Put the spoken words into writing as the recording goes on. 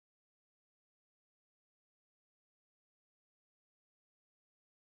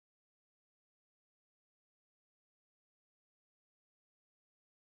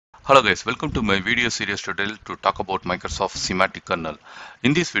Hello guys, welcome to my video series tutorial to talk about Microsoft Semantic Kernel.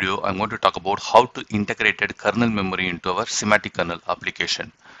 In this video, I'm going to talk about how to integrate kernel memory into our Semantic Kernel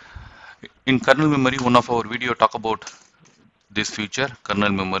application. In kernel memory, one of our video talk about this feature, kernel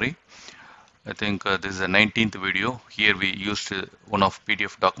memory. I think this is the 19th video. Here we used one of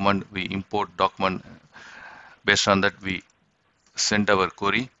PDF document, we import document. Based on that, we send our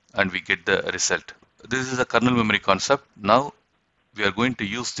query and we get the result. This is a kernel memory concept. Now we are going to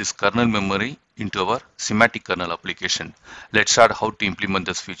use this kernel memory into our semantic kernel application. Let's start how to implement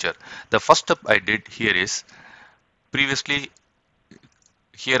this feature. The first step I did here is previously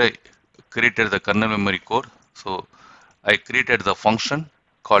here I created the kernel memory code. So I created the function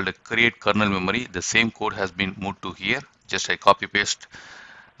called create kernel memory. The same code has been moved to here. Just I copy paste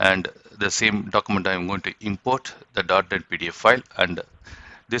and the same document I am going to import the .pdf file and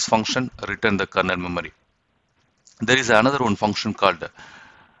this function return the kernel memory. There is another one function called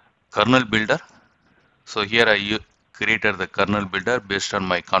kernel builder. So here I created the kernel builder based on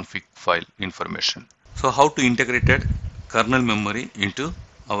my config file information. So how to integrate kernel memory into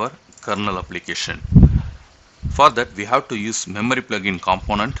our kernel application? For that we have to use memory plugin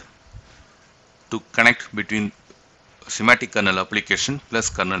component to connect between semantic kernel application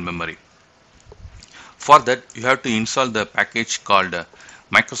plus kernel memory. For that you have to install the package called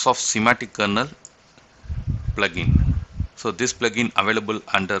Microsoft Semantic Kernel plugin. So this plugin available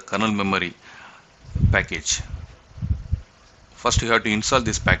under kernel memory package. First you have to install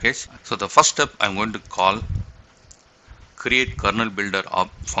this package. So the first step I'm going to call create kernel builder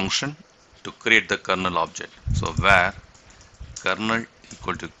function to create the kernel object. So where kernel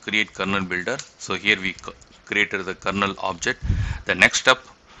equal to create kernel builder. So here we created the kernel object. The next step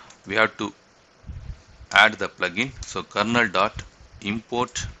we have to add the plugin. So kernel dot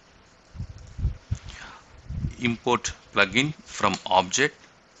import plugin from object.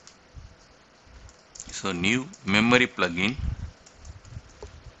 So new memory plugin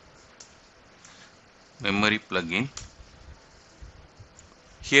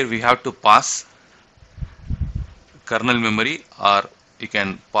here we have to pass kernel memory, or you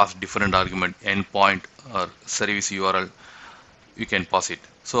can pass different argument, endpoint or service URL, you can pass it.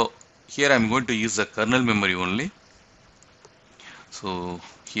 So here I'm going to use the kernel memory only. So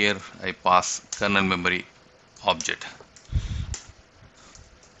here I pass kernel memory object.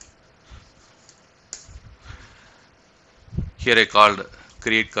 Here I called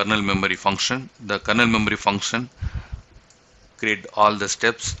create kernel memory function. The kernel memory function create all the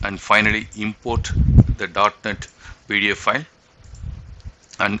steps and finally import the .NET PDF file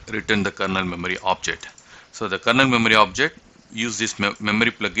and return the kernel memory object. So the kernel memory object, use this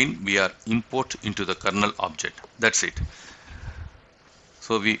memory plugin, we are import into the kernel object. That's it.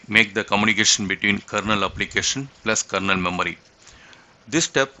 So we make the communication between kernel application plus kernel memory. This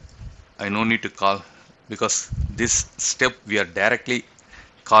step I no need to call, because this step we are directly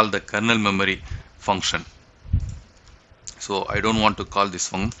call the kernel memory function. So I don't want to call this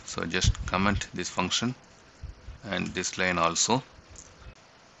function, so just comment this function and this line also.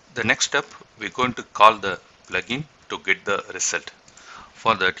 The next step we're going to call the plugin to get the result.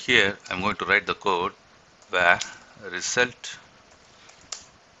 For that here I'm going to write the code where result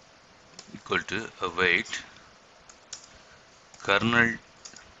equal to await kernel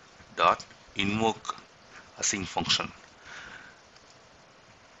dot invoke async function.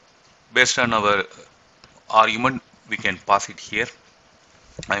 Based on our argument we can pass it here.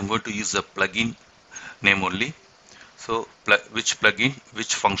 I'm going to use the plugin name only. So which plugin,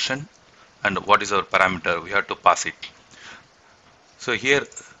 which function, and what is our parameter, we have to pass it. So here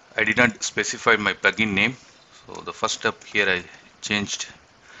I did not specify my plugin name. So the first step here I changed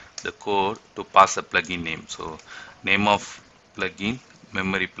the code to pass a plugin name. So name of plugin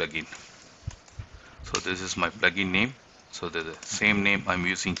memory plugin. So this is my plugin name. So the same name I'm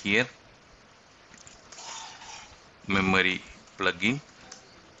using here, memory plugin.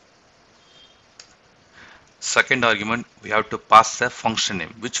 Second argument we have to pass a function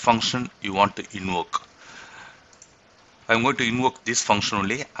name, which function you want to invoke. I'm going to invoke this function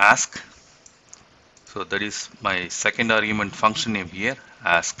only, ask. So that is my second argument function name here,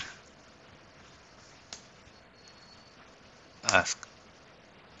 ask.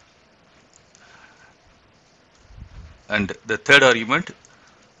 And the third argument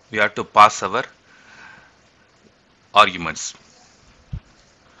we have to pass our arguments.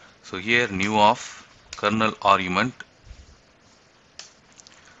 So here new of kernel argument.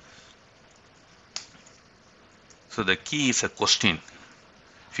 So the key is a question.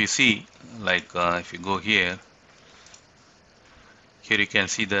 If you see, like if you go here you can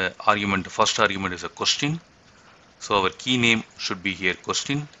see the argument, the first argument is a question. So our key name should be here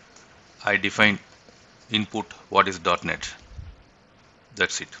question, I define input what is .NET.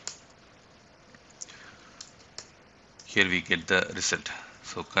 That's it. Here we get the result.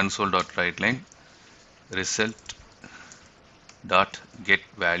 So console.writeLine result dot get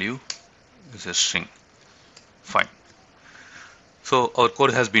value is a string. Fine. So our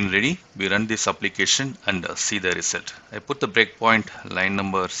code has been ready. We run this application and see the result. I put the breakpoint line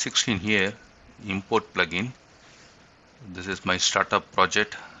number 16 here. Import plugin. This is my startup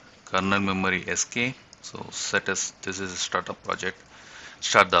project. Kernel memory SK. So set as this is a startup project.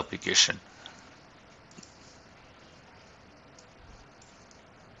 Start the application.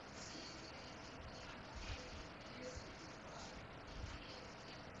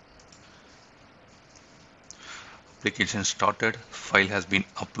 Application started. File has been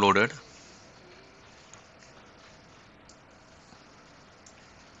uploaded.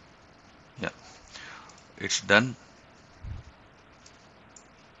 Yeah, it's done.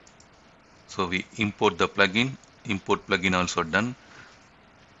 So we import the plugin. Import plugin also done.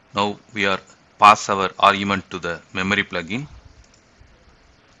 Now we are pass our argument to the memory plugin.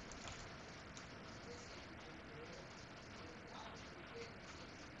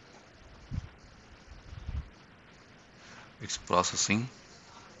 It's processing.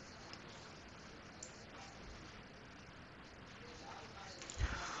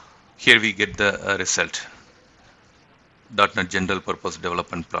 Here we get the result. .NET General Purpose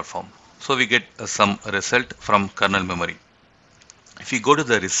Development Platform. So we get some result from kernel memory. If we go to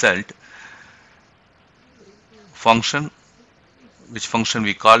the result function, which function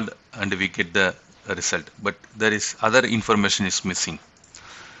we called, and we get the result, but there is other information is missing.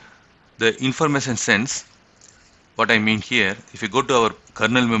 The information sense, what I mean here, if you go to our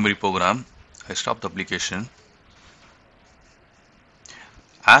kernel memory program, I stop the application,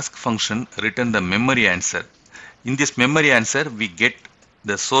 ask function return the memory answer. In this memory answer we get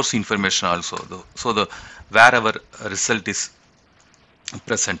the source information also, so the where our result is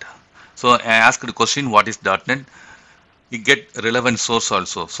present. So I asked the question what is .NET, you get relevant source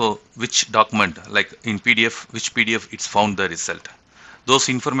also, so which document, like in PDF, which PDF it's found the result. Those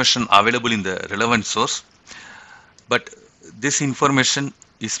information available in the relevant source, but this information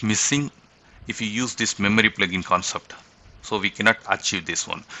is missing if you use this memory plugin concept. So we cannot achieve this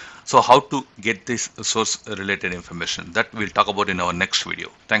one. So how to get this source related information, that we'll talk about in our next video.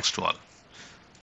 Thanks to all.